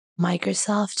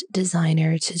Microsoft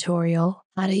Designer tutorial,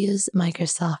 how to use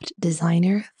Microsoft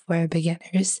Designer for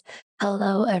beginners.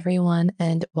 Hello everyone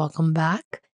and welcome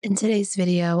back. In today's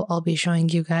video, I'll be showing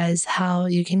you guys how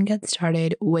you can get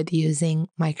started with using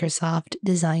Microsoft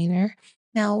Designer.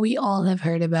 Now, we all have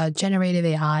heard about generative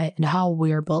AI and how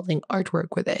we're building artwork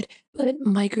with it, but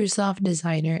Microsoft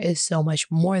Designer is so much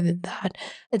more than that.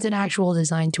 It's an actual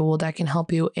design tool that can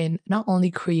help you in not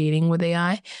only creating with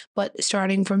AI, but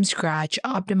starting from scratch,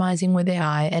 optimizing with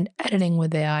AI, and editing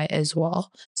with AI as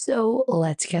well. So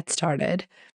let's get started.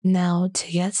 Now,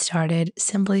 to get started,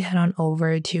 simply head on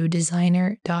over to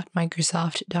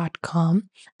designer.microsoft.com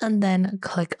and then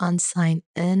click on sign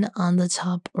in on the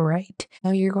top right. Now,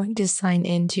 you're going to sign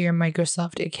into your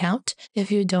Microsoft account.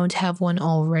 If you don't have one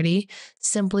already,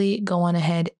 simply go on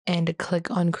ahead and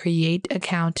click on create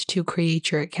account to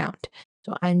create your account.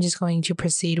 So I'm just going to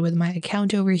proceed with my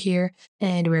account over here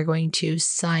and we're going to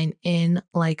sign in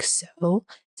like so.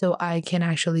 So I can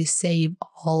actually save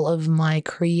all of my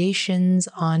creations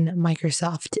on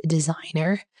Microsoft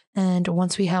Designer. And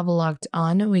once we have logged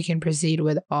on, we can proceed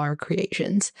with our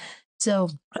creations. So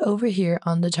over here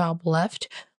on the top left,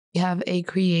 we have a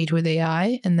create with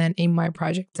AI and then a my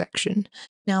project section.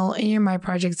 Now in your my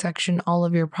project section, all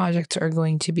of your projects are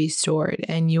going to be stored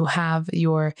and you have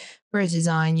your first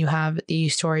design, you have the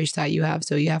storage that you have.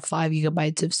 So you have 5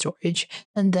 gigabytes of storage.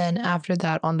 And then after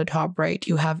that on the top right,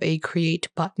 you have a create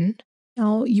button.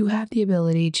 Now you have the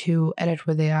ability to edit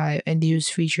with AI and use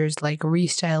features like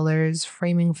restylers,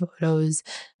 framing photos,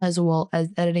 as well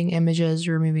as editing images,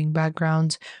 removing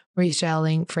backgrounds,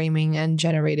 restyling, framing, and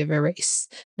generative erase.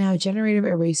 Now, generative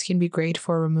erase can be great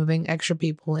for removing extra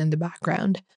people in the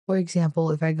background. For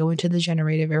example, if I go into the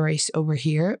generative erase over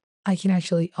here, I can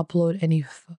actually upload any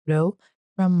photo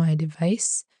from my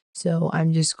device. So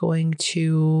I'm just going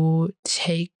to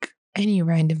take any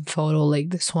random photo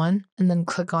like this one and then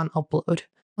click on upload.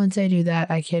 Once I do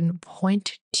that, I can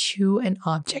point to an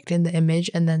object in the image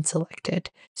and then select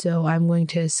it. So I'm going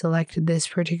to select this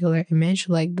particular image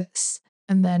like this.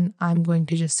 And then I'm going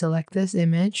to just select this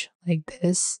image like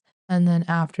this. And then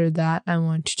after that, I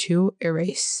want to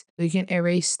erase. So you can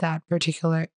erase that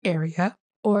particular area,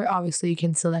 or obviously you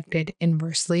can select it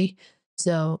inversely.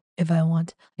 So if I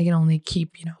want, I can only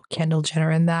keep, Kendall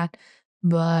Jenner in that.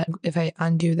 But if I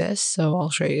undo this, so I'll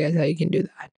show you guys how you can do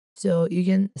that. So you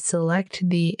can select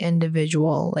the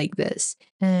individual like this,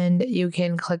 and you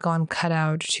can click on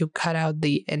cutout to cut out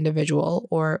the individual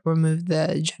or remove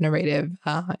the generative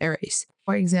erase.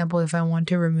 For example, if I want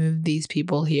to remove these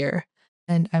people here,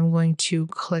 and I'm going to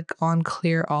click on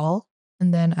clear all,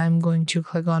 and then I'm going to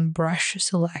click on brush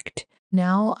select.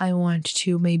 Now I want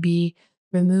to maybe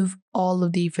remove all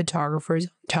of the photographers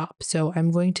on top. So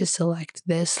I'm going to select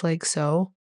this like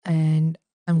so, and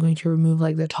I'm going to remove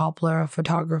like the top layer of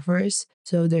photographers.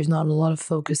 So there's not a lot of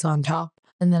focus on top.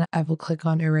 And then I will click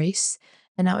on erase.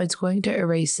 And now it's going to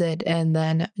erase it and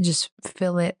then just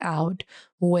fill it out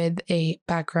with a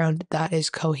background that is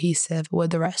cohesive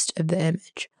with the rest of the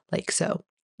image, like so.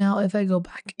 Now, if I go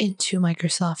back into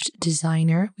Microsoft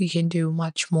Designer, we can do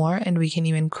much more and we can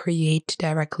even create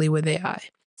directly with AI.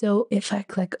 So if I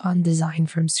click on design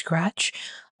from scratch,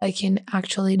 I can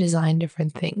actually design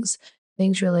different things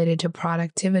related to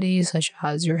productivity, such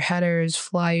as your headers,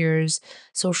 flyers,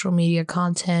 social media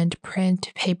content,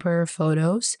 print, paper,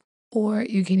 photos, or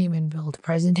you can even build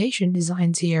presentation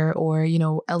designs here or,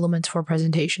 elements for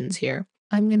presentations here.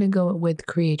 I'm going to go with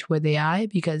create with AI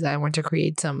because I want to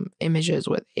create some images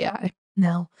with AI.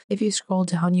 Now, if you scroll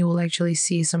down, you will actually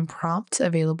see some prompts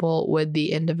available with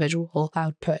the individual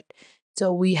output.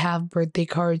 So we have birthday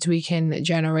cards we can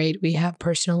generate. We have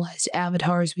personalized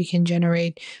avatars we can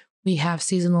generate. We have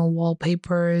seasonal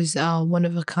wallpapers,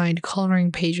 one-of-a-kind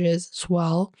coloring pages as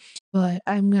well. But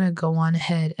I'm going to go on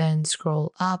ahead and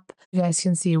scroll up. You guys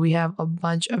can see we have a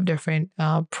bunch of different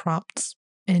prompts.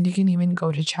 And you can even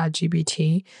go to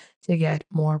ChatGPT to get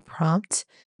more prompts.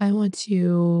 I want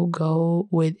to go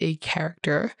with a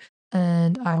character.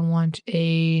 And I want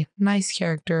a nice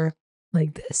character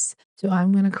like this. So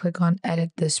I'm going to click on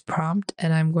edit this prompt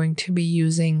and I'm going to be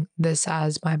using this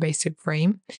as my basic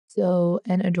frame. So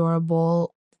an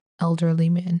adorable elderly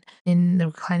man in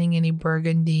reclining in a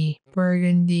burgundy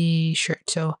shirt.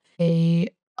 So a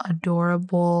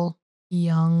adorable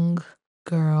young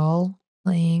girl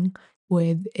playing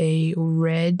with a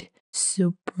red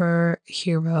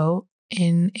superhero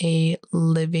in a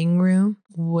living room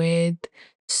with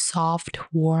soft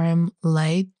warm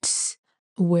lights,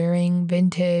 wearing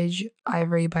vintage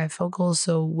ivory bifocals,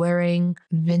 so wearing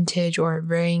vintage or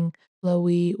wearing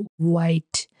flowy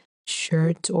white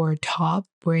shirt or top,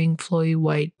 wearing flowy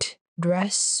white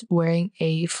dress, wearing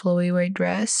a flowy white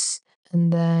dress,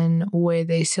 and then with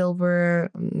a silver,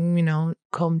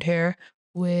 combed hair,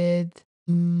 with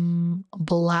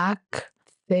black,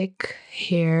 thick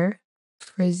hair,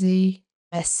 frizzy,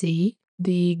 messy.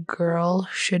 The girl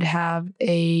should have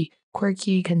a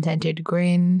quirky, contented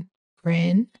grin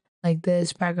like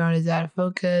this. Background is out of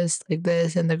focus, like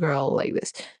this, and the girl like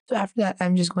this. So after that,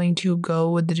 I'm just going to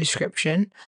go with the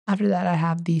description. After that, I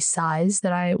have the size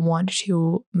that I want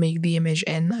to make the image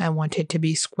in. I want it to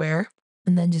be square,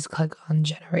 and then just click on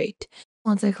generate.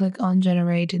 Once I click on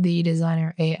generate, the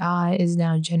designer AI is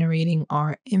now generating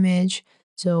our image.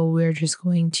 So we're just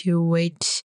going to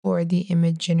wait for the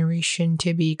image generation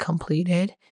to be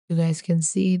completed. You guys can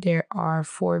see there are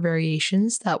 4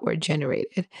 variations that were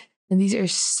generated. And these are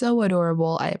so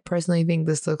adorable. I personally think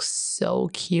this looks so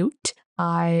cute.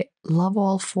 I love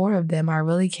all 4 of them. I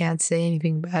really can't say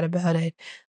anything bad about it.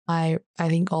 I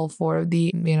think all 4 of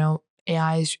the,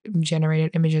 AI's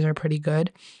generated images are pretty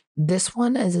good. This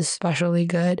one is especially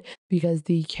good because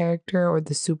the character or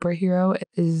the superhero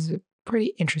is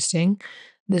pretty interesting.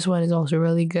 This one is also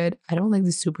really good. I don't like the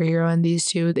superhero in these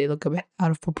two. They look a bit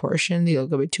out of proportion. They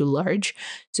look a bit too large.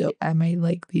 So I might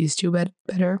like these two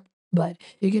better. But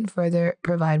you can further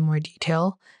provide more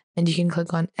detail and you can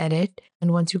click on edit.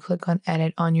 And once you click on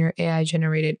edit on your AI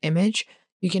generated image,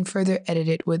 you can further edit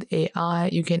it with AI.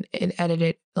 You can edit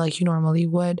it like you normally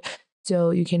would. So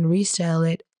you can restyle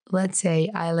it. Let's say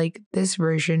I like this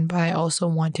version, but I also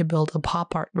want to build a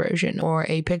pop art version or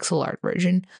a pixel art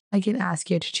version. I can ask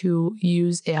it to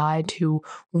use AI to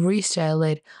restyle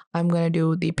it. I'm going to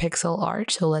do the pixel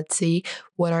art. So let's see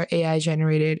what our AI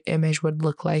generated image would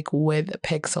look like with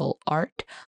pixel art.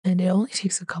 And it only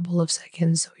takes a couple of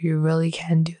seconds. So you really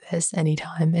can do this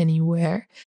anytime, anywhere.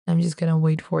 I'm just going to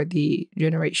wait for the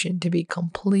generation to be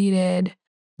completed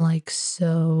like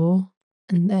so,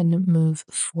 and then move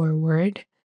forward.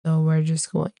 So we're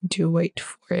just going to wait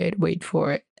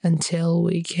for it until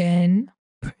we can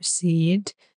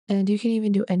proceed. And you can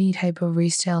even do any type of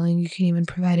restyling. You can even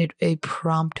provide it a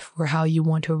prompt for how you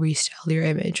want to restyle your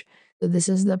image. So this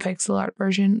is the pixel art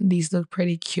version. These look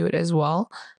pretty cute as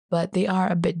well, but they are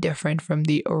a bit different from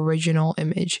the original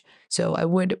image. So I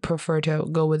would prefer to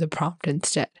go with a prompt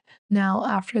instead. Now,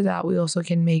 after that, we also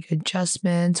can make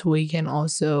adjustments. We can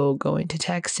also go into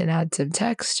text and add some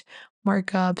text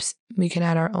markups. We can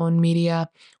add our own media.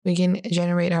 We can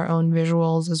generate our own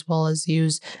visuals as well as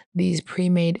use these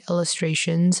pre-made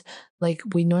illustrations like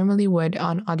we normally would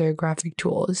on other graphic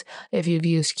tools. If you've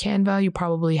used Canva, you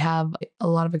probably have a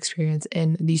lot of experience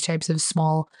in these types of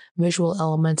small visual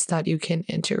elements that you can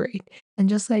integrate. And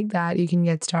just like that, you can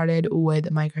get started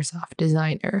with Microsoft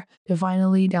Designer. To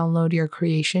finally download your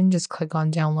creation, just click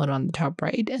on download on the top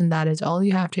right, and that is all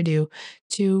you have to do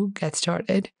to get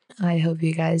started. I hope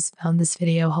you guys found this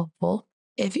video helpful.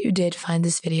 If you did find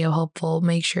this video helpful,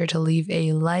 make sure to leave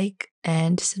a like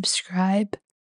and subscribe.